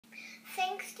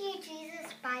Thanks, dear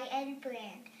Jesus, by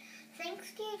Brandt.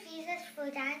 Thanks, dear Jesus, for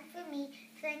dying for me.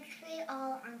 Thanks for it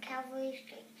all on Calvary's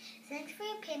tree. Thanks for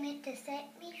your payment to set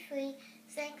me free.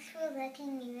 Thanks for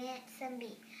letting me ransom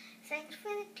be. Thanks for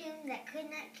the tomb that could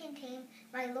not contain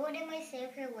my Lord and my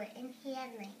Savior wherein he had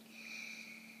lain.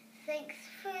 Thanks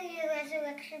for your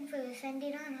resurrection, for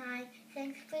ascending on high.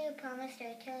 Thanks for your promise to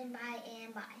return by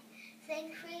and by.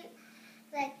 Thanks for your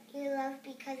love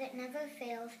because it never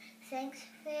fails. Thanks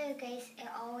for your grace, it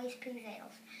always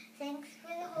prevails. Thanks for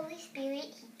the Holy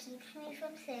Spirit, he keeps me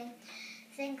from sin.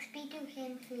 Thanks be to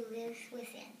him who lives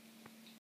within.